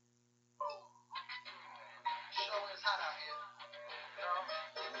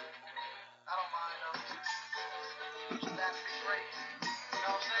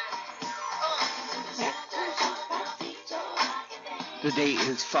The date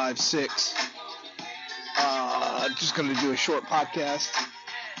is 5/6. Just going to do a short podcast.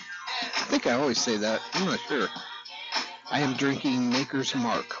 I think I always say that. I'm not sure. I am drinking Maker's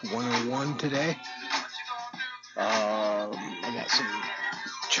Mark 101 today. I got some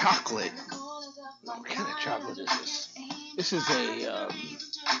chocolate. What kind of chocolate is this? This is a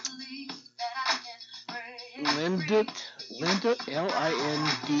Lindt,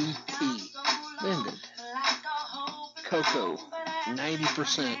 L-I-N-D-T, Lindt, cocoa,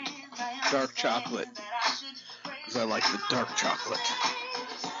 90% dark chocolate, because I like the dark chocolate,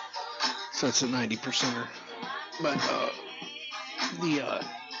 so it's a 90%er, but the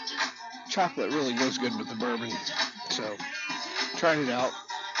chocolate really goes good with the bourbon, so tried it out.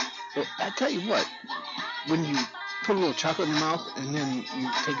 But I tell you what, when you put a little chocolate in your mouth and then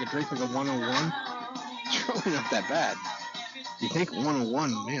you take a drink of the 101, it's really not that bad. You think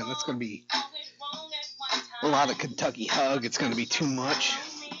 101, man, that's going to be a lot of Kentucky Hug. It's going to be too much.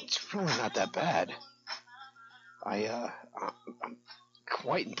 It's really not that bad. I'm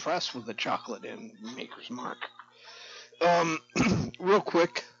quite impressed with the chocolate in Maker's Mark. Real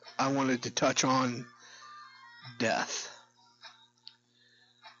quick, I wanted to touch on death.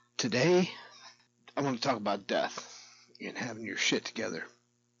 Today, I want to talk about death and having your shit together.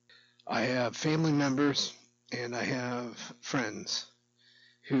 I have family members and I have friends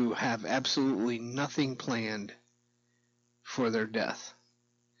who have absolutely nothing planned for their death.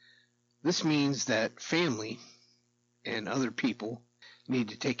 This means that family and other people need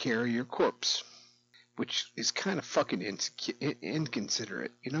to take care of your corpse, which is kind of fucking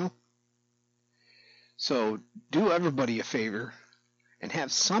inconsiderate, you know? So do everybody a favor and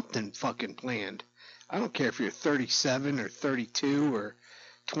have something fucking planned. I don't care if you're 37 or 32 or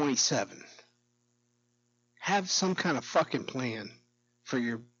 27. Have some kind of fucking plan for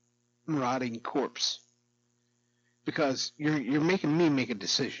your rotting corpse. Because you're making me make a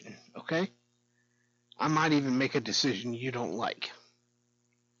decision, okay? I might even make a decision you don't like.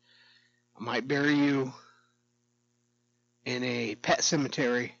 I might bury you in a pet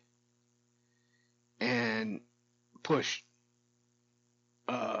cemetery and push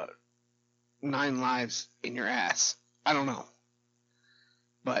 9 lives in your ass. I don't know.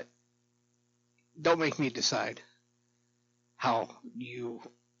 But don't make me decide how you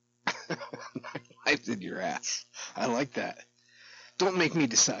 9 lives in your ass. I like that. Don't make me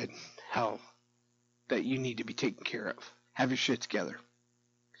decide how that you need to be taken care of. Have your shit together.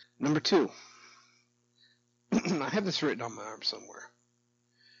 Number 2. I have this written on my arm somewhere.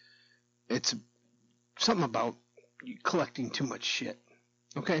 It's something about you collecting too much shit.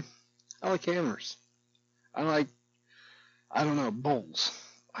 Okay? I like hammers. I don't know, bowls.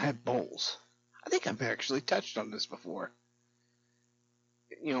 I have bowls. I think I've actually touched on this before.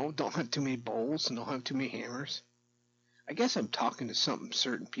 You know, don't have too many bowls and don't have too many hammers. I guess I'm talking to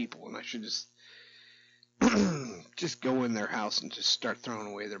certain people and I should just just go in their house and just start throwing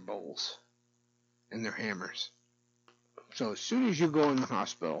away their bowls and their hammers. So as soon as you go in the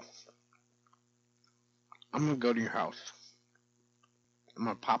hospital, I'm going to go to your house. I'm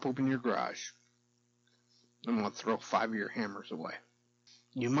going to pop open your garage. I'm going to throw 5 of your hammers away.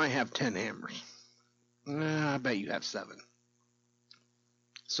 You might have 10 hammers. I bet you have 7.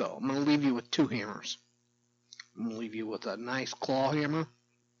 So I'm going to leave you with 2 hammers. I'm going to leave you with a nice claw hammer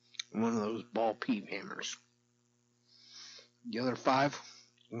and one of those ball peen hammers. The other 5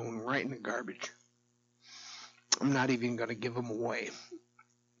 going right in the garbage. I'm not even going to give them away.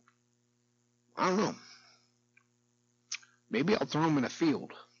 I don't know. Maybe I'll throw them in a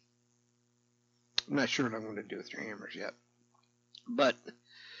field. I'm not sure what I'm going to do with your hammers yet. But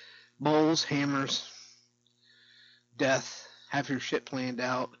bowls, hammers, death, have your shit planned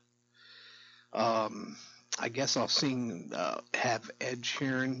out. I guess I'll have Ed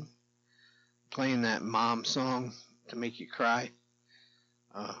Sheeran playing that mom song to make you cry.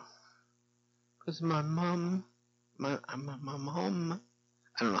 'Cause my mom, my mom,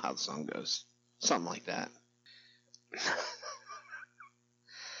 I don't know how the song goes. Something like that.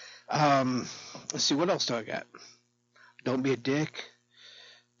 Let's see, what else do I got? Don't be a dick.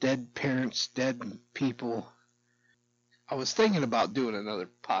 Dead parents, dead people. I was thinking about doing another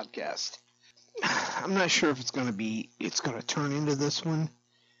podcast. I'm not sure if it's going to turn into this one,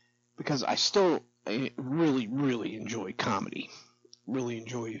 because I really, really enjoy comedy. Really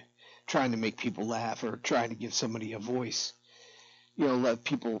enjoy trying to make people laugh or trying to give somebody a voice. You know, let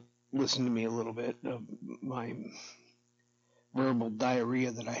people listen to me a little bit of my verbal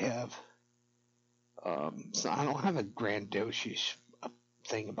diarrhea that I have. So I don't have a grandiose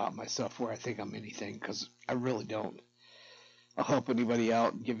thing about myself where I think I'm anything, because I really don't. I'll help anybody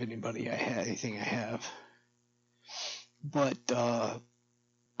out and give anybody anything I have. But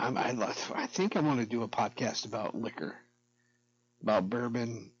I think I want to do a podcast about liquor, about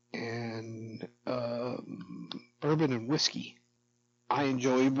bourbon and whiskey. I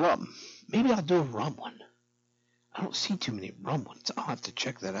enjoy rum. Maybe I'll do a rum one. I don't see too many rum ones. I'll have to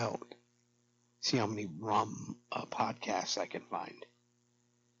check that out. See how many rum podcasts I can find.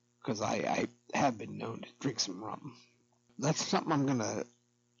 Because I have been known to drink some rum. That's something I'm going to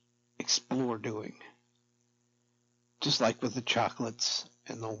explore doing. Just like with the chocolates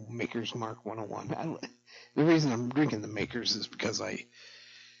and the Maker's Mark 101. The reason I'm drinking the Makers is because I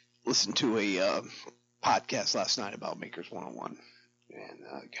listened to a podcast last night about Maker's 101. And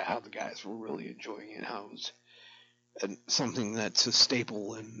how the guys were really enjoying it. How it was something that's a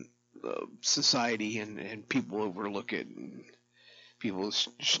staple in society and people overlook it. And people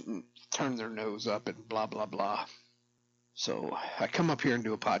turn their nose up and blah, blah, blah. So I come up here and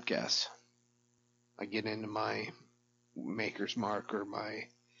do a podcast. I get into my Maker's Mark or my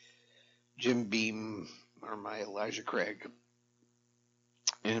Jim Beam or my Elijah Craig.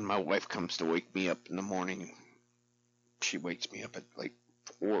 And my wife comes to wake me up in the morning. She wakes me up at like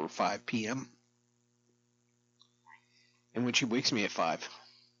 4 or 5 p.m. And when she wakes me at 5,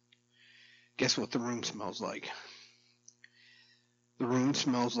 guess what the room smells like? The room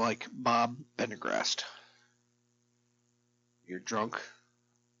smells like Bob Pendergrast. You're drunk,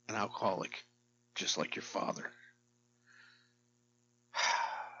 an alcoholic, just like your father.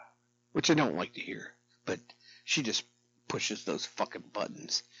 Which I don't like to hear, but she just pushes those fucking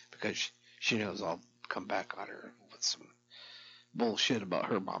buttons because she knows I'll come back on her with some bullshit about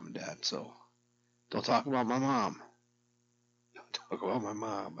her mom and dad. So don't talk about my mom. Don't talk about my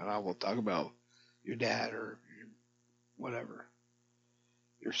mom, and I will talk about your dad or whatever.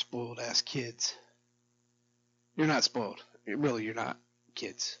 Your spoiled ass kids. You're not spoiled. Really, you're not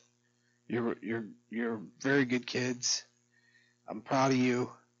kids. You're very good kids. I'm proud of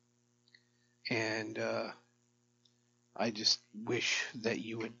you. And I just wish that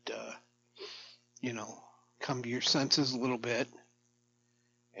you would, come to your senses a little bit.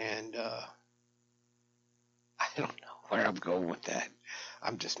 And I don't know where I'm going with that.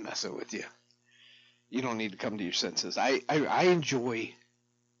 I'm just messing with you. You don't need to come to your senses. I enjoy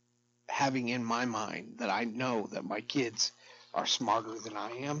having in my mind that I know that my kids are smarter than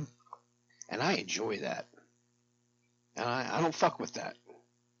I am. And I enjoy that. And I don't fuck with that.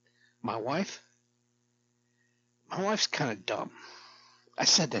 My wife's kind of dumb. I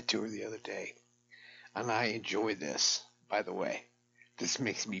said that to her the other day. And I enjoy this, by the way. This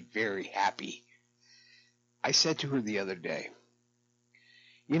makes me very happy. I said to her the other day,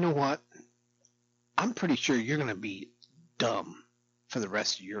 you know what? I'm pretty sure you're going to be dumb for the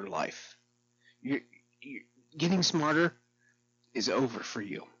rest of your life. You're getting smarter is over for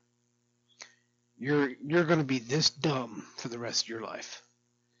you. You're going to be this dumb for the rest of your life.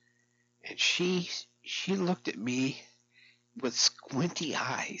 And she looked at me with squinty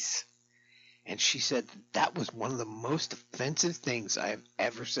eyes, and she said that was one of the most offensive things I have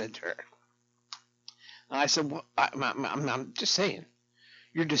ever said to her. And I said, well, I'm just saying,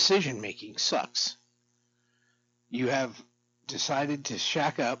 your decision making sucks. You have decided to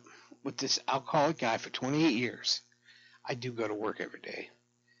shack up with this alcoholic guy for 28 years. I do go to work every day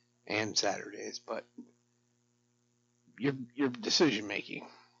and Saturdays, but your decision making.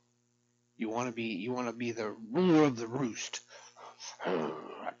 You want to be the ruler of the roost. I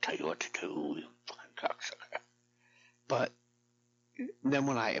tell you what to do, you cocksucker. But then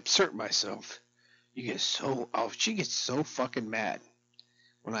when I assert myself, she gets so fucking mad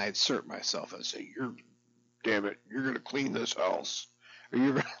when I assert myself. I say, damn it, you're gonna clean this house, or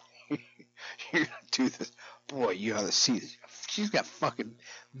you're gonna do this. Boy, you ought to see this. She's got fucking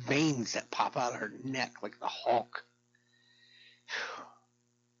veins that pop out of her neck like the Hulk.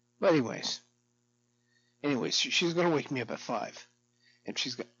 But anyways, she's gonna wake me up at 5, and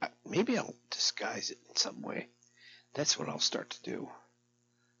maybe I'll disguise it in some way. That's what I'll start to do.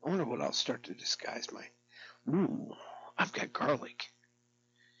 I wonder what I'll start to disguise I've got garlic.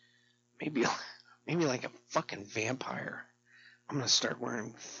 Maybe like a fucking vampire. I'm gonna start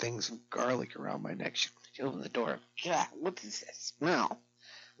wearing things of garlic around my neck. She'll open the door. Yeah, what does that smell?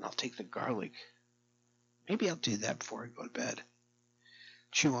 And I'll take the garlic. Maybe I'll do that before I go to bed.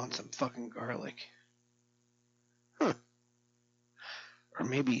 Chew on some fucking garlic. Huh. Or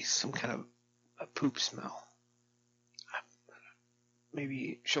maybe some kind of a poop smell.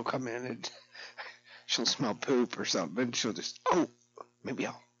 Maybe she'll come in and she'll smell poop or something. She'll just, maybe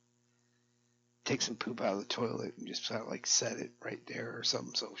I'll take some poop out of the toilet and just kind of like set it right there or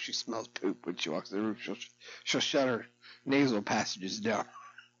something. So if she smells poop when she walks in the room, she'll shut her nasal passages down.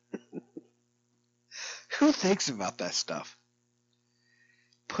 Who thinks about that stuff?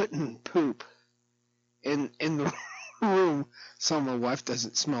 Putting poop in the room so my wife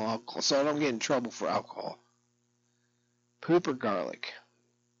doesn't smell alcohol, so I don't get in trouble for alcohol. Poop or garlic?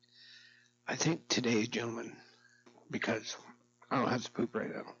 I think today, gentlemen, because I don't have to poop right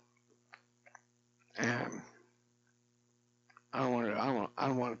now, and I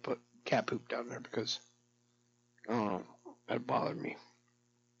don't want to put cat poop down there because I don't know, that bothered me.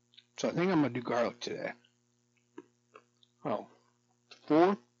 So I think I'm gonna do garlic today. Oh,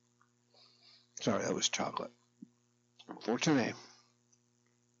 4? Sorry, that was chocolate. For today,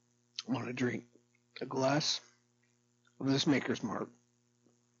 I want to drink a glass of this Maker's Mark.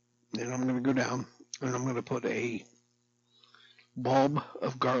 Then I'm going to go down and I'm going to put a bulb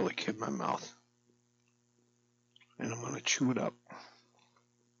of garlic in my mouth. And I'm going to chew it up.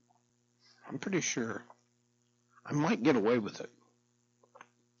 I'm pretty sure I might get away with it.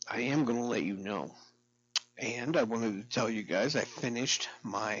 I am going to let you know. And I wanted to tell you guys I finished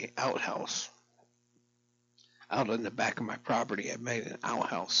my outhouse. Out in the back of my property, I made an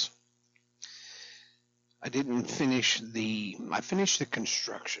outhouse. I finished the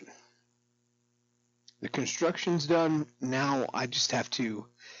construction. The construction's done. Now I just have to,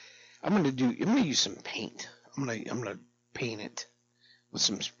 I'm going to use some paint. I'm going to paint it with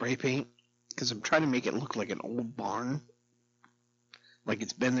some spray paint because I'm trying to make it look like an old barn. Like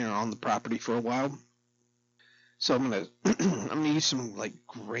it's been there on the property for a while. So I'm going to use some like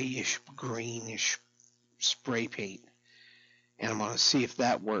grayish, greenish spray paint, and I'm going to see if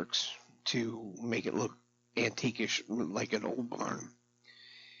that works to make it look antiquish, like an old barn.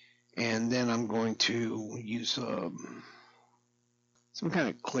 And then I'm going to use some kind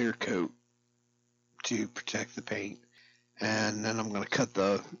of clear coat to protect the paint, and then I'm going to cut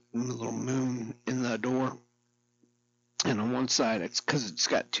the little moon in the door, and on one side it's because it's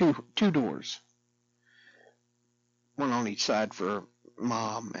got two doors, one on each side for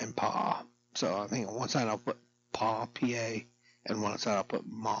Mom and Pa. So I think on one side I'll put Pa, P-A, and one side I'll put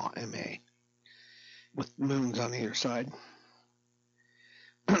Ma, M-A, with moons on either side.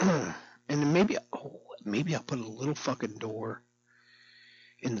 And then maybe I'll put a little fucking door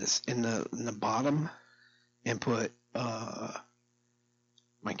in the bottom and put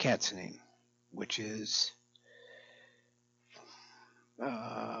my cat's name, which is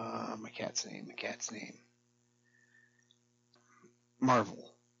my cat's name, Marvel.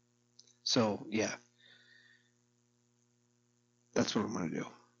 So, yeah. That's what I'm going to do.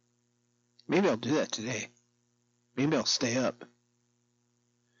 Maybe I'll do that today. Maybe I'll stay up.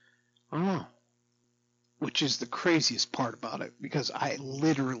 I don't know. Which is the craziest part about it, because I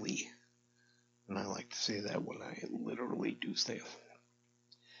literally, and I like to say that when I literally do stay up.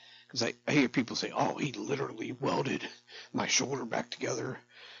 Because I hear people say, oh, he literally welded my shoulder back together,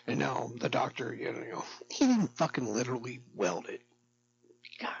 and now the doctor, you know, he didn't fucking literally weld it.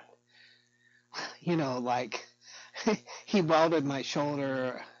 God. You know, like, he welded my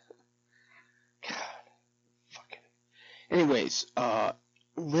shoulder. God, fucking. Anyways,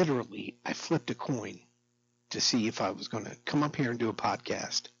 literally, I flipped a coin to see if I was going to come up here and do a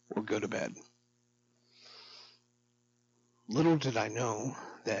podcast or go to bed. Little did I know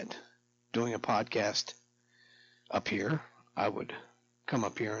that doing a podcast up here, I would come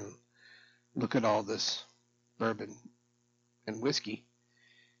up here and look at all this bourbon and whiskey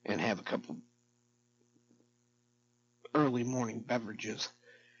and have a couple early morning beverages,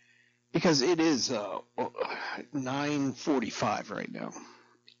 because it is 9:45 right now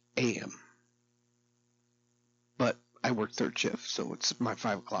a.m. But I work third shift, so it's my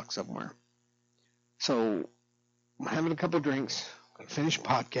 5 o'clock somewhere. So I'm having a couple of drinks, gonna finish a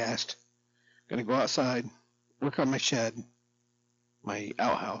podcast, gonna go outside, work on my shed, my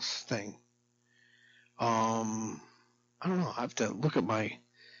outhouse thing. I don't know, I have to look at my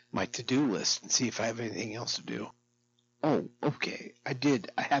to-do list and see if I have anything else to do. Oh, okay. I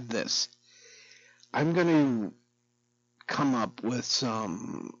have this. I'm going to come up with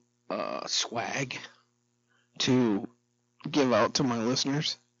some swag to give out to my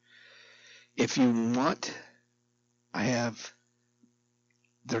listeners. If you want, they're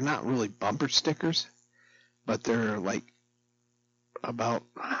not really bumper stickers, but they're like about,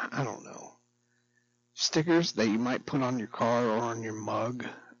 I don't know, stickers that you might put on your car or on your mug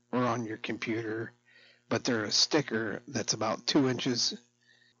or on your computer. But they're a sticker that's about 2 inches.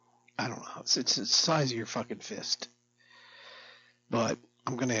 I don't know. It's the size of your fucking fist. But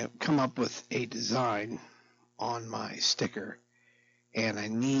I'm going to come up with a design on my sticker. And I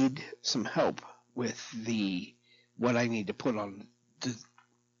need some help with what I need to put on the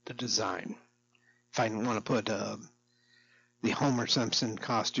design. If I want to put the Homer Simpson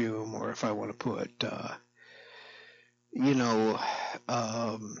costume, or if I want to put you know,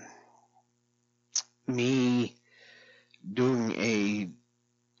 um, me doing a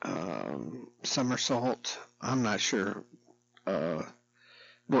somersault. I'm not sure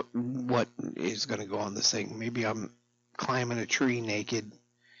what is going to go on this thing. Maybe I'm climbing a tree naked.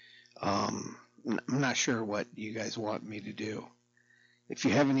 I'm not sure what you guys want me to do. If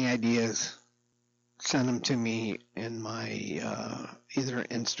you have any ideas, send them to me in my either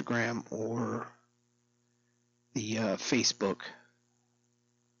Instagram or the Facebook.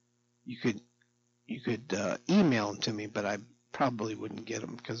 You could email them to me, but I probably wouldn't get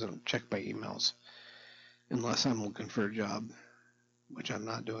them because I don't check my emails unless I'm looking for a job, which I'm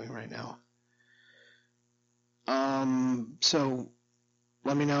not doing right now. So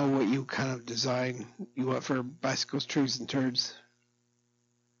let me know what you kind of design you want for Bicycles, Trees, and Turds.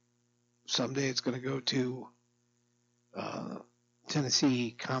 Someday it's going to go to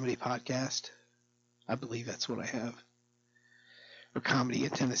Tennessee Comedy Podcast. I believe that's what I have. Or Comedy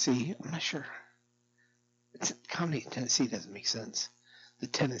in Tennessee. I'm not sure. Comedy in Tennessee doesn't make sense. The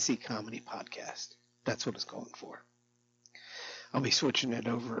Tennessee Comedy Podcast. That's what it's going for. I'll be switching it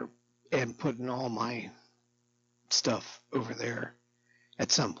over and putting all my stuff over there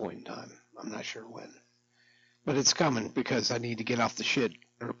at some point in time. I'm not sure when. But it's coming because I need to get off the shit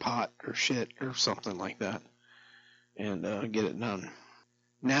or pot or shit or something like that and get it done.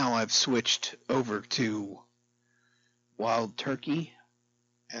 Now I've switched over to Wild Turkey,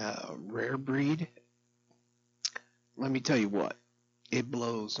 rare breed. Let me tell you what, it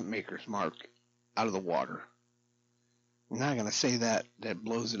blows Maker's Mark out of the water. I'm not going to say that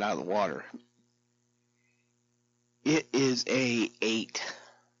blows it out of the water. It is a 8,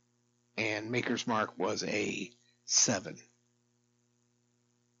 and Maker's Mark was a 7.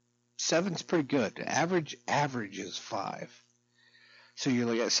 7's pretty good. Average is 5. So you're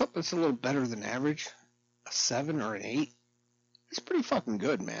like, something that's a little better than average, a 7 or an 8, it's pretty fucking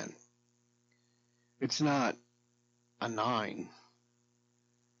good, man. It's not a 9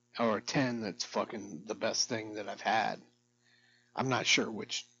 or a 10 that's fucking the best thing that I've had. I'm not sure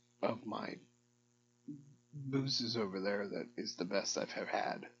which of my boozes over there that is the best I've ever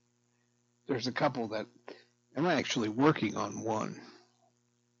had. There's a couple that I'm actually working on one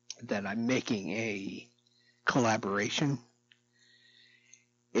that I'm making a collaboration.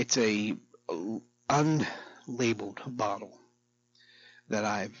 It's a unlabeled bottle that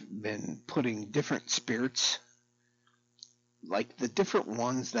I've been putting different spirits, like the different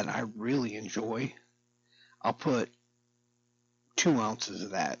ones that I really enjoy. I'll put 2 ounces of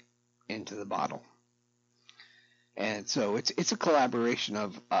that into the bottle. And so it's a collaboration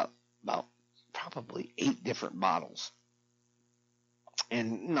of about probably 8 different bottles.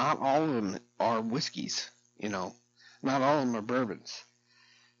 And not all of them are whiskeys, Not all of them are bourbons.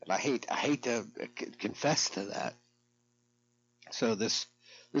 And I hate to confess to that. So this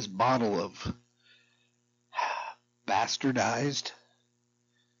bottle of bastardized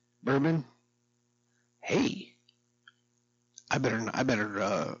bourbon, hey, I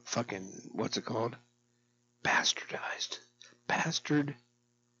better fucking, what's it called? Bastardized. Bastard.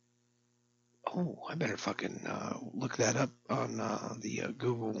 Oh, I better fucking look that up on the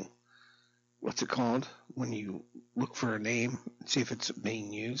Google. What's it called? When you look for a name and see if it's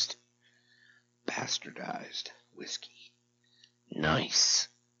being used. Bastardized whiskey. Nice.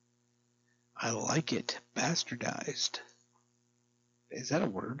 I like it. Bastardized. Is that a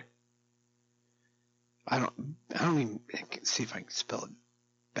word? I don't even see if I can spell it.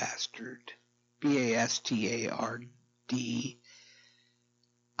 Bastard. Bastardized.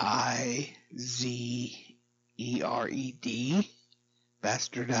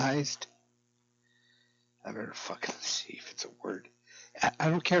 Bastardized. I better fucking see if it's a word. I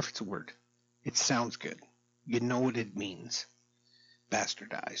don't care if it's a word. It sounds good. You know what it means.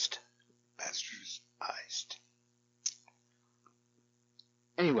 Bastardized. Bastardized.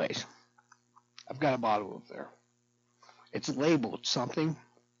 Anyways, I've got a bottle up there. It's labeled something,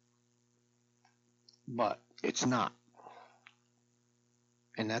 but it's not.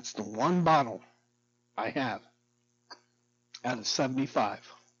 And that's the one bottle I have out of 75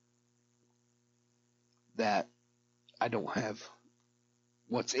 that I don't have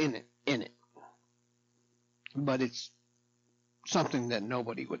what's in it. But it's something that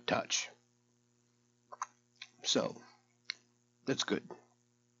nobody would touch. So, that's good.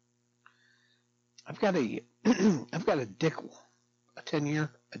 I've got a Dickel, a 10-year,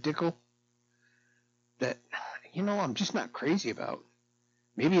 a Dickel that, I'm just not crazy about.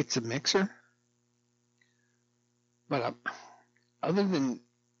 Maybe it's a mixer, but other than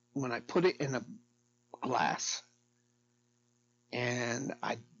when I put it in a glass, and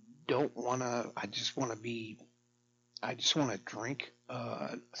I just want to be I just want to drink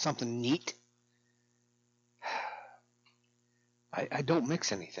something neat, I don't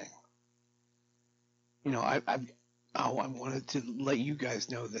mix anything. You know, I wanted to let you guys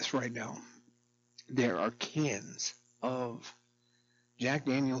know this right now. There are cans of Jack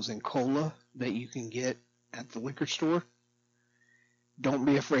Daniels and cola that you can get at the liquor store. Don't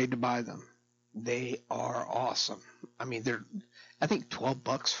be afraid to buy them. They are awesome. I mean, they're, I think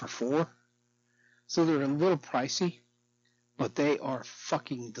 $12 for 4. So they're a little pricey, but they are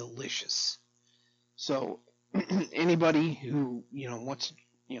fucking delicious. So anybody who, wants,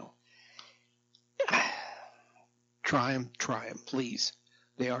 try them, please.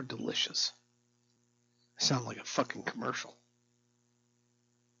 They are delicious. I sound like a fucking commercial.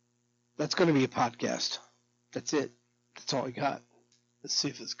 That's going to be a podcast. That's it. That's all I got. Let's see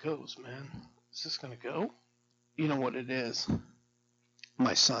if this goes, man. Is this going to go? You know what it is?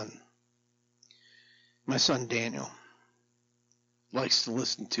 My son Daniel likes to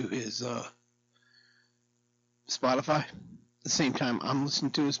listen to his Spotify at the same time I'm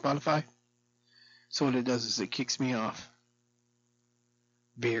listening to his Spotify. So what it does is it kicks me off.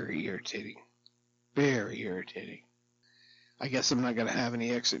 Very irritating. Very irritating. I guess I'm not going to have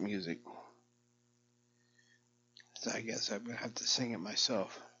any exit music. So I guess I'm going to have to sing it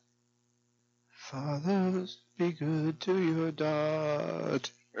myself. Fathers, be good to your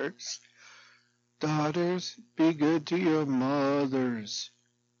daughters. Daughters, be good to your mothers.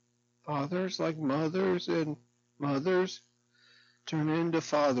 Fathers like mothers, and mothers turn into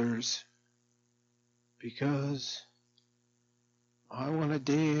fathers. Because I want to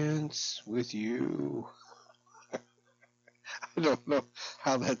dance with you. I don't know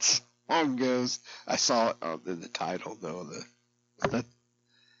how that song goes. I saw it in the title, though.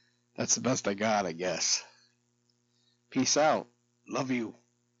 That's the best I got, I guess. Peace out. Love you.